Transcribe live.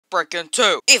Break-In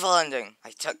 2, Evil Ending. I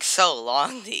took so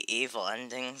long the Evil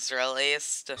Endings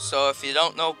released. So if you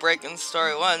don't know Break-In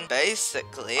Story 1,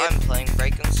 basically, I'm playing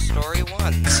Break-In Story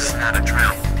 1. This is not a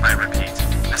drill. I repeat,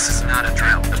 this is not a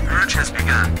drill. The purge has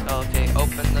begun. Okay,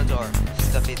 open the door.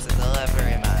 The pizza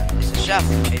delivery man. He's a chef.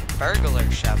 A burglar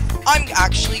chef. I'm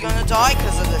actually gonna die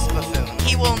because of this buffoon.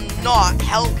 He will not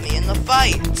help me in the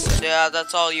fight. So yeah,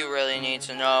 that's all you really need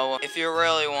to know. If you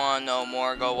really want to know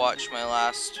more, go watch my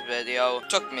last video.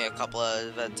 Took me a couple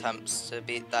of attempts to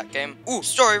beat that game. Ooh,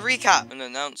 story recap. An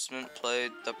announcement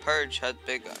played. The purge had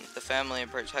begun. The family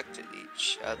protected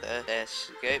each other. They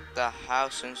escaped the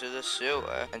house into the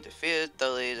sewer and defeated the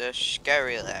leader,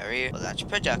 Scary Larry. Well, that's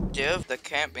productive. The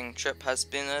camping trip has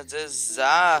been a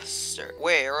disaster.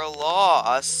 We're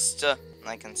lost.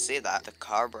 I can see that. The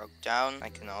car broke down. I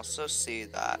can also see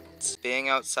that. Being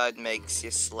outside makes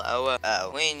you slow.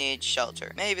 Oh, we need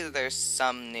shelter. Maybe there's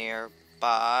some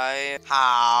nearby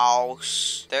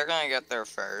house. They're gonna get there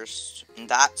first.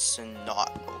 That's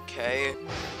not okay.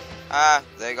 Ah,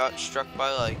 they got struck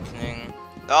by lightning.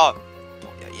 Oh,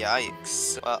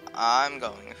 yikes. Well, I'm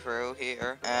going through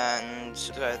here and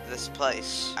this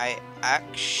place. I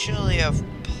actually have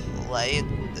played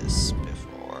this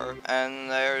before, and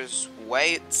there's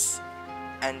weights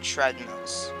and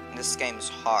treadmills. This game's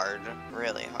hard,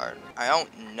 really hard. I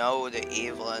don't know the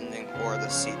evil ending or the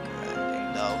secret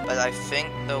ending though, but I think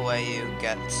the way you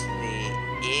get the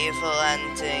evil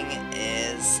ending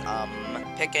is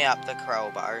picking up the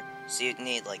crowbar. So you'd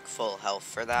need like full health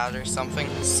for that or something.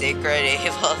 Secret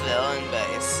evil villain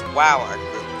base. Wow, our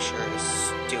group sure is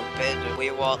stupid.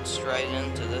 We waltzed right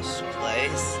into this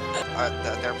place.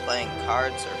 They're playing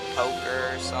cards or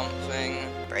poker or something.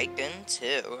 Break-In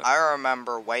 2. I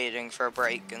remember waiting for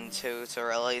Break-In 2 to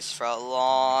release for a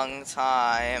long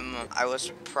time. I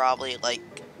was probably like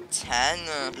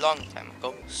 10, long time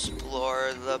ago.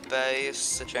 Explore the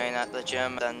base, train at the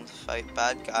gym, then fight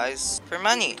bad guys for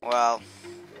money. Well,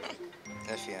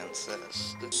 if you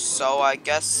insist. So I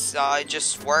guess I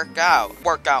just work out.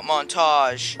 Workout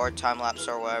montage. Or time-lapse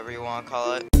or whatever you want to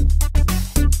call it.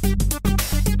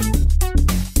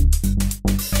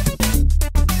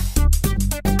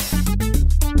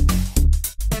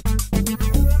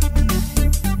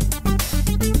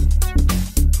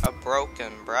 A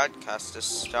broken broadcast is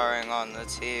starring on the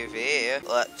TV.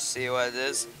 Let's see what it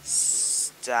is.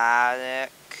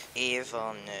 Static.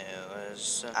 Evil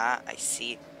news. Ah, I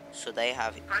see. So they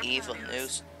have evil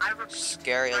news.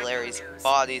 Scary Larry's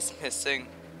body's missing.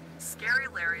 Scary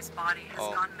Larry's body has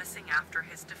gone missing after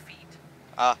his defeat.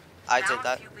 I did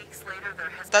that. A few weeks later, there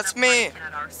has That's been a me. break-in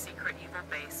at our secret evil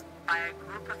base by a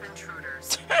group of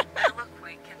intruders. They look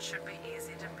weak and should be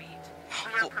easy to beat.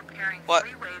 We are preparing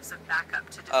 3 waves of backup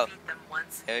to defeat them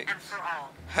once and for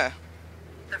all.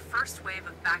 The first wave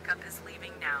of backup is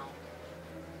leaving now.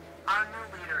 Our new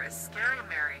leader is Scary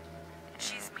Mary.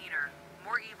 She's meaner,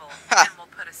 more evil, and will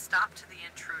put a stop to the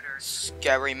intruders.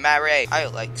 Scary Mary. I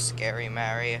like Scary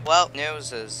Mary. Well,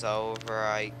 news is over,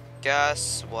 I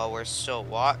guess. Well, we're still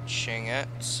watching it.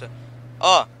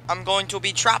 Oh, I'm going to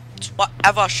be trapped.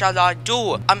 Whatever shall I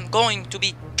do? I'm going to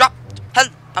be trapped.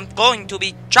 Help, I'm going to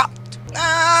be trapped.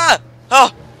 Ah!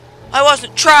 Oh, I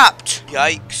wasn't trapped.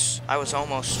 Yikes. I was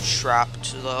almost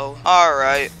trapped, though.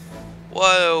 Alright.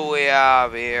 What do we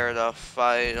have here to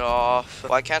fight off?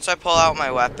 Why can't I pull out my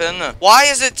weapon? Why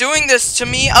is it doing this to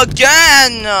me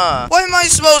again? What am I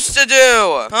supposed to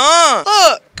do? Huh?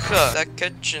 Look! The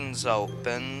kitchen's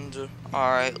opened.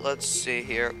 Alright, let's see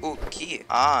here. Ooh, key.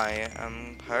 I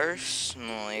am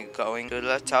personally going to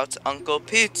let out Uncle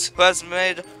Pete, who has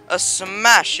made a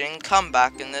smashing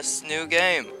comeback in this new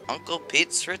game. Uncle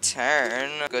Pete's return.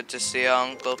 Good to see you,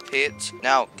 Uncle Pete.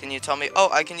 Now, can you tell me? Oh,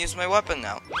 I can use my weapon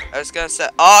now. I was gonna say,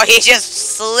 oh, he just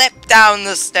slipped down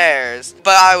the stairs.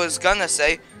 But I was gonna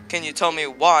say, can you tell me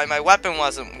why my weapon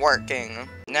wasn't working?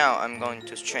 Now, I'm going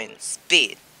to train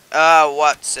speed.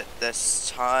 What's it this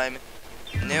time?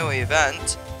 New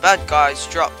event. Bad guys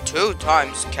drop 2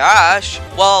 times cash.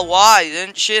 Well, why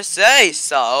didn't you say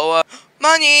so?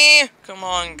 Money! Come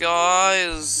on,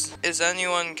 guys. Is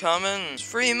anyone coming? It's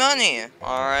free money.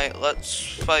 Alright, let's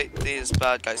fight these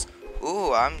bad guys.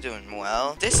 Ooh, I'm doing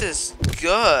well. This is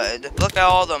good. Look at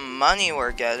all the money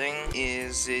we're getting.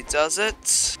 Easy does it.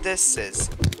 This is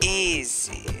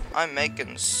easy. I'm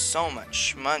making so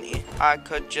much money. I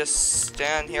could just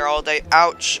stand here all day.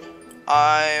 Ouch.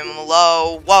 I'm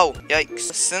low. Whoa,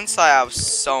 yikes. Since I have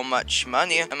so much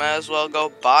money, I might as well go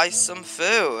buy some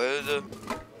food.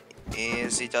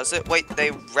 Easy does it. Wait,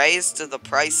 they raised the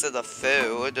price of the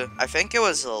food. I think it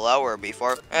was lower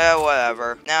before.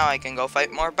 Whatever. Now I can go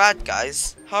fight more bad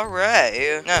guys.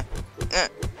 Hooray.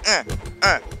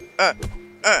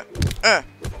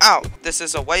 Ow, this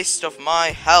is a waste of my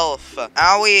health.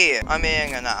 Owie, I'm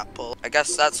eating an apple. I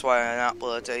guess that's why an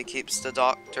apple a day keeps the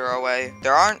doctor away.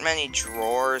 There aren't many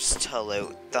drawers to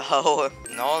loot, though.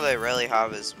 And all they really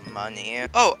have is money.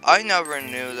 Oh, I never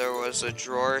knew there was a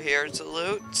drawer here to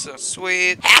loot.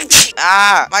 Sweet.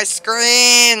 Ah, my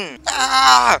screen!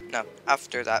 Ah! No,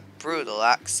 after that brutal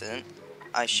accident,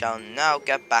 I shall now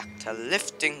get back to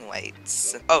lifting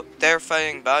weights. Oh, they're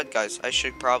fighting bad guys. I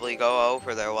should probably go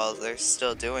over there while they're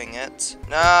still doing it.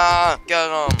 Nah, get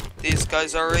them. These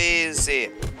guys are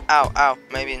easy. Ow, ow.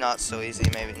 Maybe not so easy,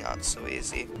 maybe not so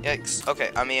easy. Yikes.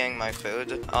 Okay, I'm eating my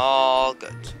food. All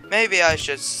good. Maybe I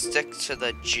should stick to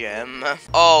the gym.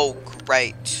 Oh,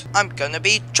 great. I'm gonna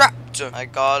be trapped. I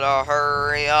gotta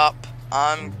hurry up.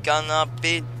 I'm gonna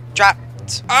be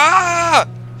trapped. Ah!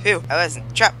 Phew, I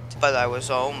wasn't trapped, but I was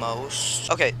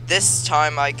almost. Okay, this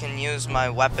time I can use my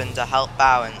weapon to help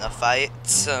out in the fight.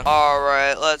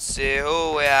 Alright, let's see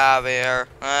who we have here.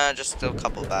 Just a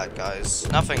couple bad guys.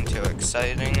 Nothing too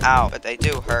exciting. Ow, but they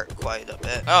do hurt quite a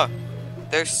bit. Oh,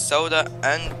 there's soda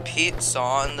and pizza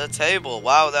on the table.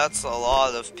 Wow, that's a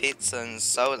lot of pizza and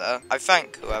soda. I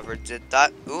thank whoever did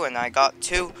that. Ooh, and I got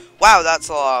 2. Wow, that's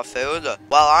a lot of food.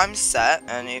 Well, I'm set.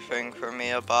 Anything for me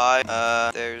to buy?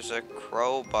 There's a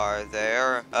crowbar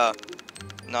there.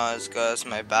 Not as good as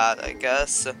my bat, I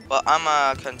guess. But I'm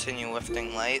gonna continue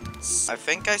lifting weights. I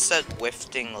think I said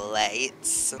lifting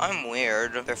weights. I'm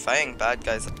weird. They're fighting bad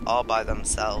guys all by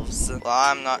themselves. Well,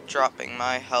 I'm not dropping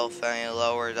my health any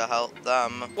lower to help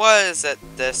them. What is it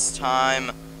this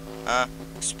time?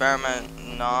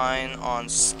 Experiment 9 on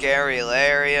Scary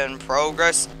Larry in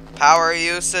progress. Power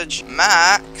usage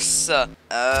max.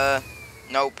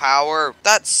 No power.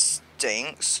 That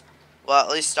stinks. Well,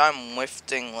 at least I'm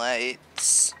lifting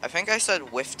weights. I think I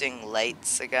said lifting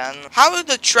weights again. How do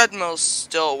the treadmills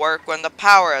still work when the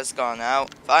power has gone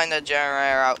out? Find a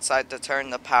generator outside to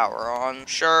turn the power on.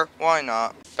 Sure, why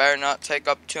not? Better not take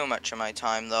up too much of my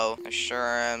time, though. I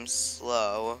sure am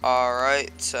slow.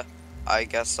 Alright, I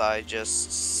guess I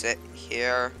just sit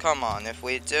here. Come on, if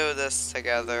we do this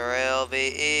together, it'll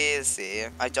be easy.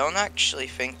 I don't actually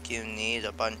think you need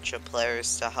a bunch of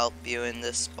players to help you in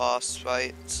this boss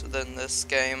fight than this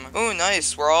game. Ooh,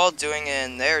 nice. We're all doing it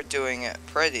and they're doing it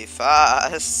pretty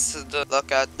fast.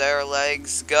 Look at their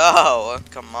legs go.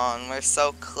 Come on, we're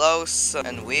so close.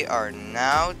 And we are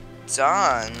now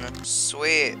done.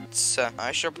 Sweet.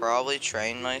 I should probably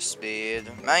train my speed.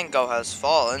 Mango has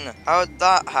fallen. How'd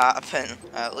that happen?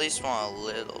 I at least want a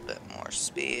little bit more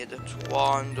speed.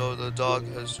 Twando the dog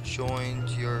has joined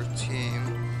your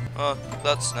team. Oh,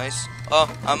 that's nice.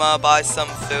 Oh, I'm gonna buy some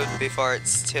food before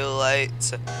it's too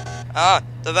late. Ah,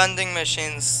 the vending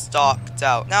machine's stocked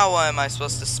out. Now what am I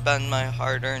supposed to spend my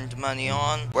hard-earned money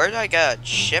on? Where did I get a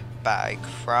chip bag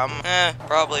from?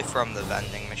 Probably from the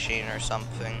vending machine or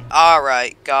something.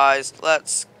 Alright, guys,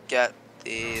 let's get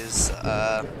these,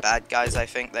 bad guys, I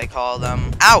think they call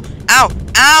them. Ow! Ow!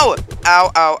 Ow!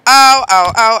 Ow, ow, ow,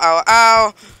 ow, ow, ow,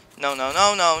 ow! No, no,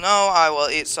 no, no, no, I will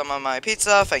eat some of my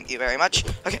pizza, thank you very much.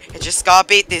 Okay, I just gotta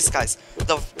beat these guys.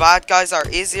 The bad guys are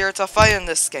easier to fight in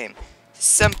this game.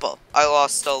 Simple. I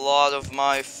lost a lot of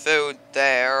my food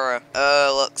there.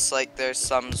 Looks like there's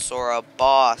some sort of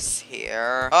boss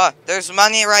here. There's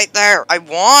money right there. I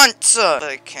want, but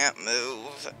I can't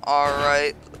move.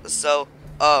 Alright, so,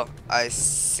 oh, I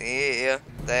see.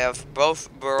 They have both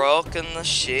broken the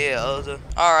shield.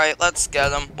 Alright, let's get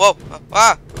them. Whoa!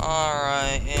 Ah!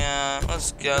 Alright, yeah,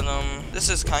 let's get them. This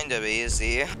is kind of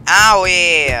easy.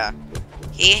 Owie!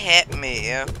 He hit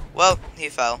me. Well, he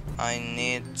fell. I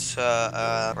need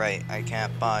to, right, I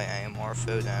can't buy any more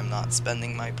food and I'm not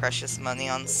spending my precious money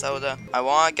on soda. I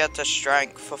want to get to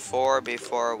strength 4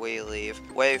 before we leave.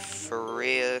 Wave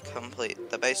 3 complete.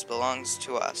 The base belongs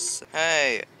to us.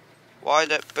 Hey,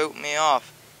 why'd it boot me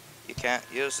off? You can't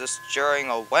use this during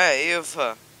a wave.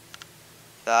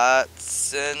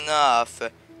 That's enough.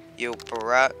 You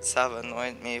brats have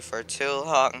annoyed me for too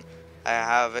long. I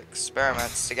have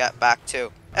experiments to get back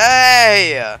to.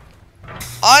 Hey!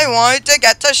 I wanted to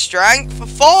get to strength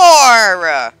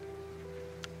 4!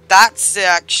 That's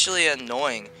actually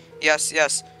annoying. Yes,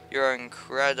 yes, you're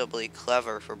incredibly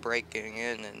clever for breaking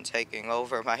in and taking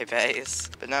over my base.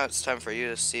 But now it's time for you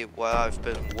to see what I've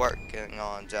been working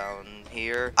on down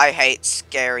here. I hate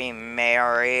Scary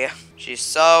Mary. She's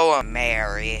so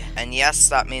Mary. And yes,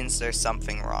 that means there's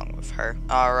something wrong with her.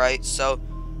 Alright, so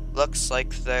looks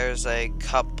like there's a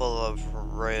couple of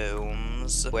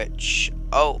rooms which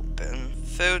open.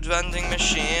 Food vending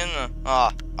machine.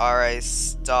 Ah, already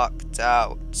stocked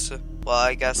out. Well,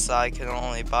 I guess I can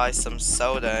only buy some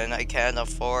soda, and I can't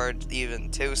afford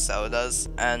even 2 sodas.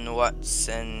 And what's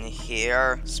in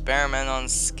here? Experiment on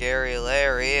Scary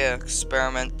Larry.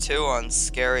 Experiment 2 on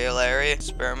Scary Larry.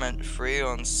 Experiment 3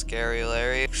 on Scary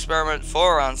Larry. Experiment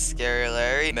 4 on Scary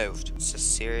Larry. Moved. It's a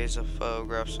series of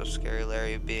photographs of Scary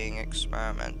Larry being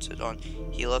experimented on.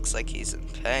 He looks like he's in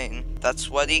pain. That's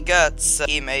what he gets.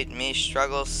 He made me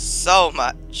struggle so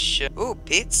much. Ooh,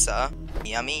 pizza.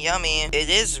 Yummy, yummy. It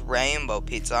is rainbow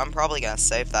pizza. I'm probably gonna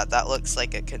save that. That looks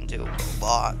like it can do a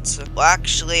lot. Well,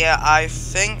 actually, I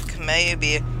think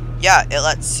maybe... yeah, it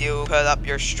lets you put up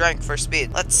your strength for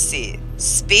speed. Let's see.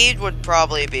 Speed would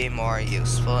probably be more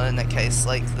useful in a case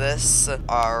like this.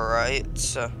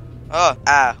 Alright.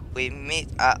 We meet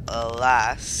at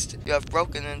last. You have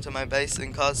broken into my base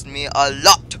and caused me a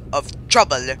lot of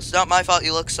trouble. It's not my fault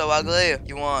you look so ugly.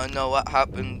 You wanna know what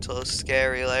happened to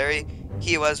Scary Larry?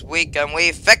 He was weak and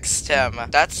we fixed him.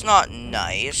 That's not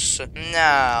nice.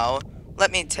 Now,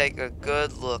 let me take a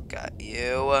good look at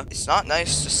you. It's not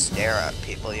nice to stare at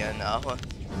people, you know.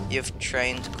 You've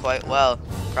trained quite well.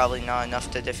 Probably not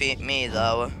enough to defeat me,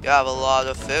 though. You have a lot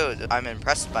of food. I'm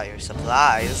impressed by your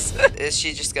supplies. Is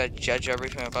she just gonna judge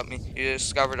everything about me? You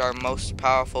discovered our most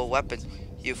powerful weapon.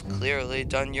 You've clearly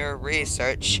done your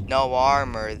research. No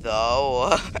armor,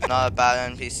 though. Not a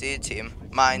bad NPC team.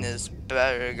 Mine is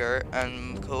bigger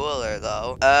and cooler,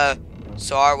 though.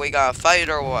 So are we gonna fight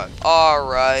or what?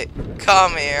 Alright,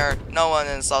 come here. No one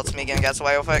insults me and gets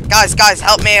away with it. Guys,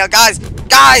 help me, guys!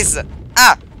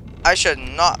 Ah! I should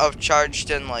not have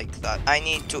charged in like that. I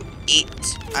need to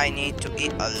eat. I need to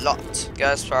eat a lot.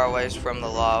 Get as far away from the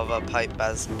lava pipe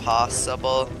as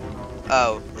possible.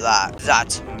 Oh,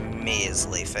 that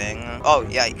measly thing. Oh,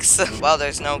 yikes. Well,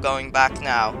 there's no going back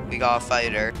now. We gotta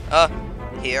fight her.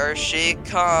 Here she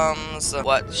comes.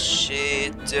 What's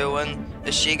she doing?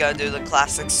 Is she gonna do the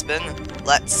classic spin?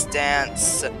 Let's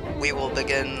dance. We will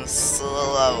begin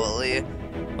slowly.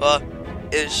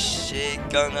 Is she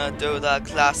gonna do the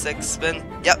classic spin?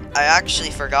 Yep, I actually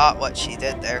forgot what she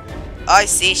did there. I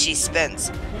see she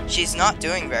spins. She's not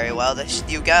doing very well.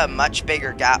 You get a much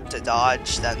bigger gap to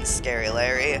dodge than Scary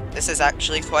Larry. This is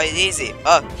actually quite easy.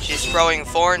 She's throwing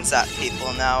thorns at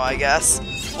people now, I guess.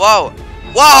 Whoa!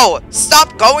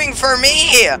 Stop going for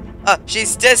me!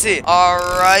 She's dizzy.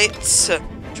 Alright.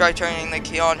 Try turning the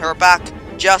key on her back.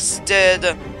 Just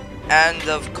did. And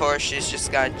of course, she's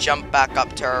just gonna jump back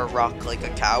up to her rock like a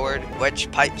coward.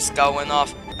 Which pipe's going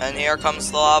off? And here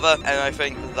comes the lava. And I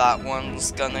think that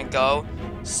one's gonna go.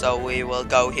 So we will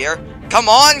go here. Come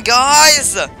on,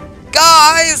 guys!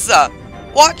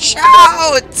 Watch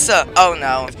out! Oh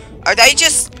no. Are they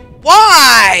just...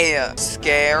 why?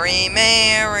 Scary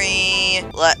Mary.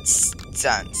 Let's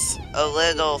dance a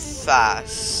little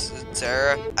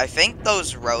faster. I think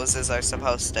those roses are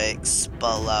supposed to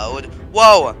explode.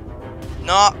 Whoa!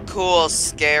 Not cool,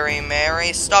 Scary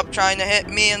Mary. Stop trying to hit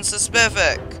me in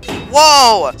specific.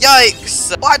 Whoa!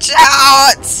 Yikes! Watch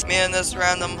out! Me and this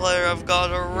random player have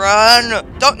gotta run.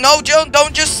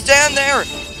 Don't just stand there.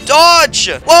 Dodge!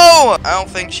 Whoa! I don't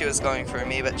think she was going for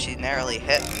me, but she narrowly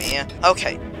hit me.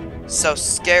 Okay. So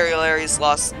Scary Larry's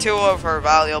lost 2 of her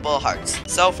valuable hearts.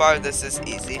 So far, this is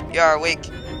easy. You are weak.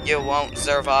 You won't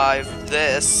survive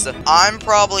this. I'm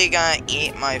probably gonna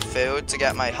eat my food to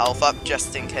get my health up,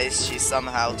 just in case she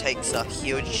somehow takes a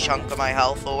huge chunk of my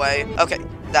health away. Okay,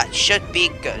 that should be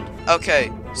good.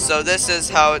 Okay, so this is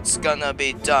how it's gonna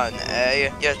be done,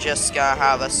 eh? You're just gonna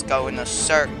have us go in a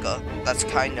circle. That's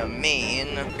kinda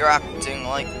mean. You're acting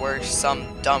like we're some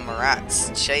dumb rats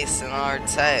chasing our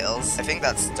tails. I think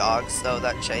that's dogs, though,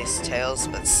 that chase tails,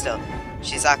 but still.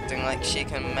 She's acting like she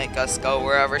can make us go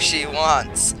wherever she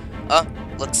wants.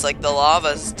 Looks like the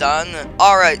lava's done.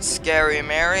 Alright, Scary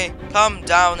Mary, come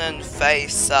down and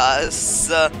face us.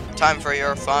 Time for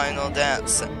your final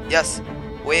dance. Yes,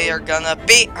 we are gonna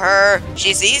beat her.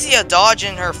 She's easy to dodge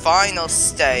in her final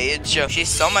stage. She's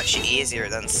so much easier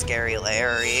than Scary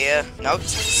Larry. Nope,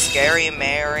 Scary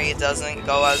Mary doesn't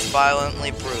go as violently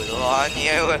brutal on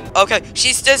you. Okay,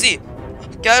 she's dizzy.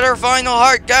 Get her final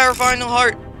heart,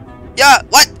 Yeah,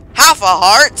 what? Half a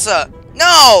heart?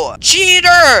 No!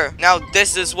 Cheater! Now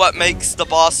this is what makes the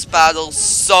boss battle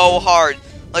so hard.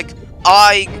 Like,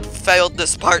 I failed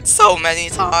this part so many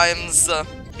times.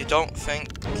 You don't think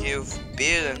you've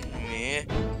beaten me?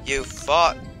 You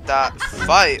thought that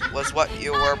fight was what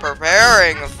you were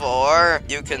preparing for.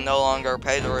 You can no longer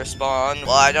pay to respawn.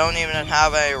 Well, I don't even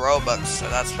have any Robux, so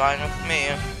that's fine with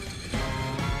me.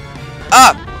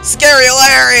 Scary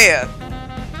Larry!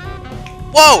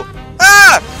 Whoa!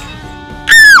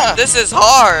 This is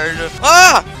hard.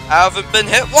 I haven't been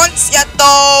hit once yet,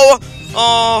 though.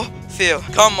 Oh,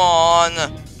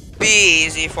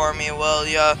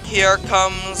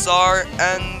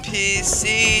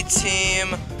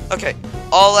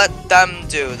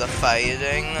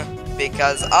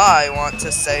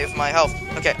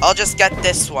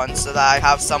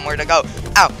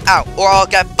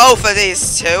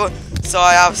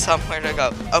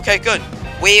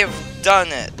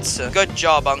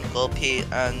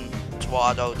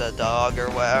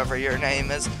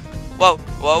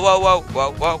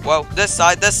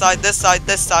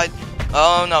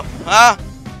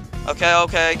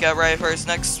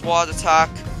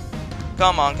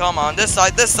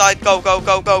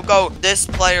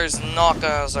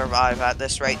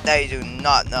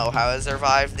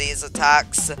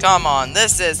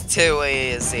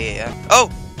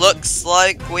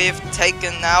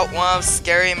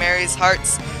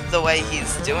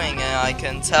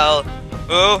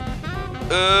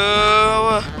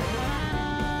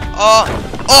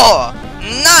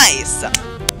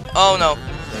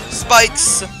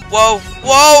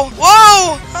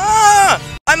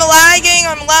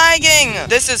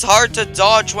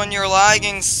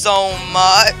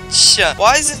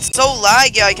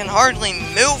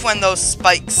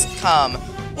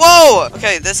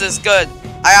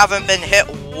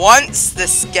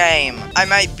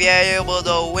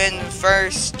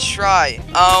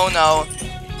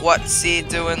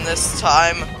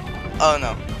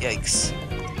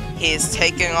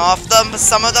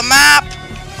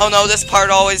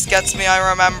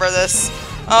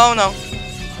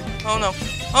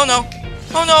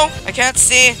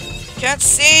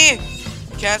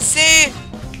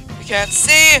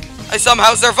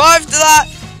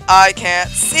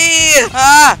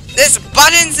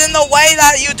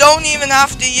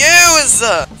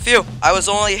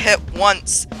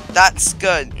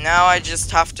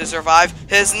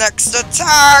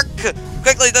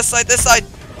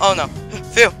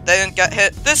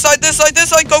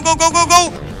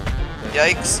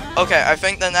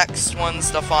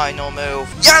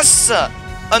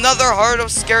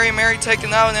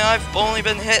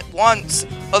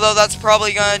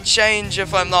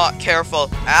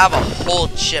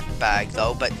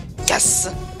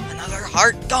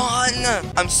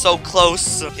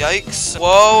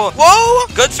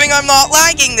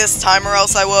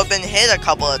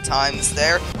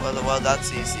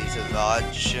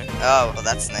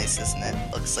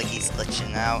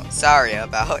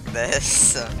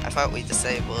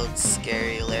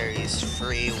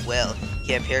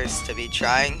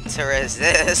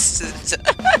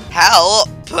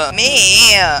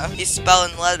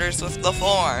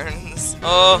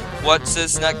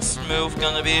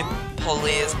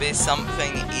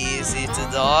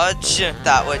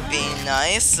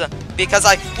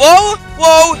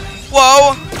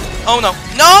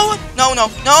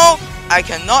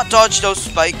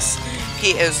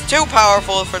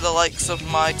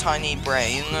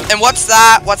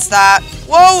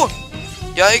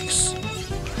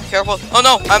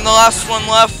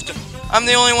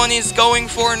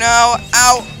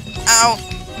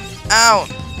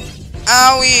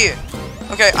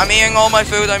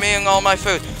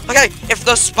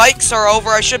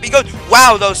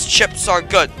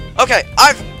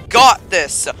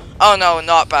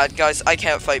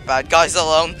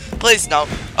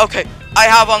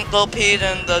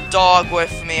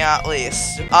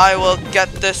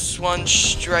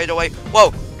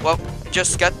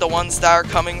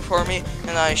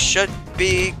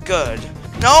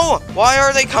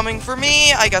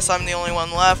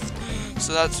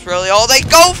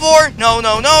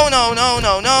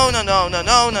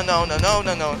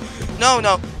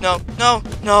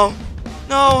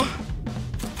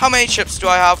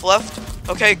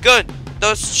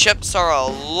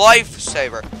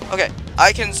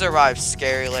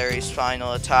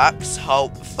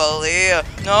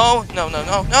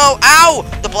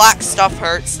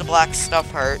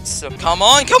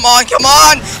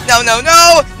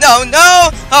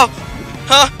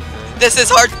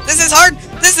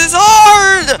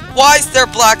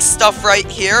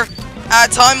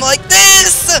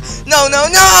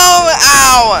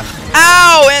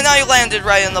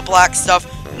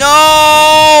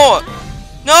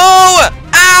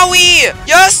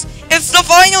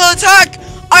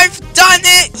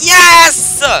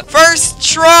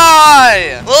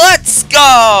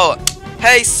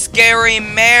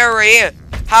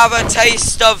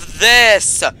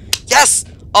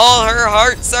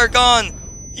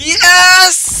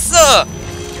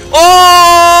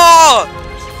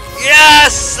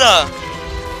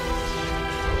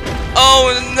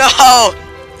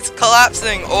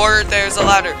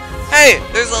 Hey,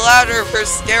 there's a ladder for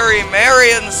Scary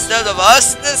Mary instead of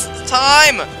us this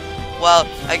time. Well,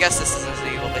 I guess this isn't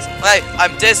the evil place. Hey,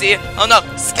 I'm dizzy. Oh no,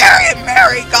 Scary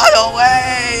Mary got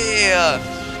away.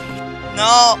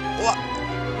 No,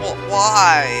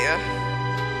 why?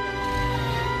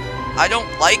 I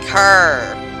don't like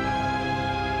her.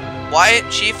 Why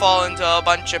didn't she fall into a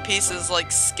bunch of pieces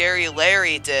like Scary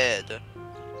Larry did?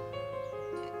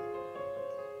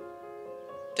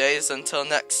 Days until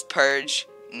next purge.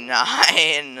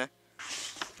 9.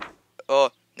 Oh,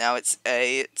 now it's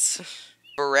 8.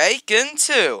 Break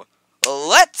into.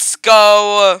 Let's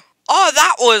go. Oh,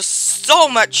 that was so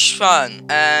much fun.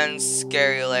 And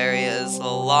Scary Larry is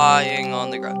lying on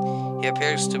the ground. He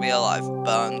appears to be alive,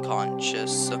 but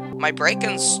unconscious. My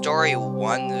Break-In Story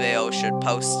 1 video should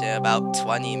post in about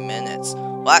 20 minutes.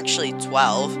 Well, actually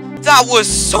 12. That was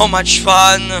so much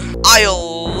fun. I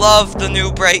love the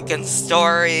new Break-In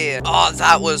Story. Oh,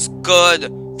 that was good.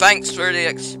 Thanks for the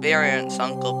experience,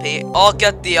 Uncle Pete. I'll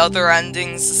get the other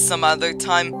endings some other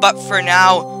time. But for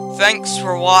now, thanks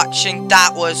for watching.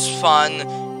 That was fun.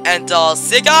 And I'll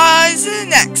see you guys in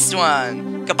the next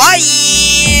one.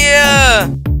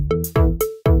 Goodbye!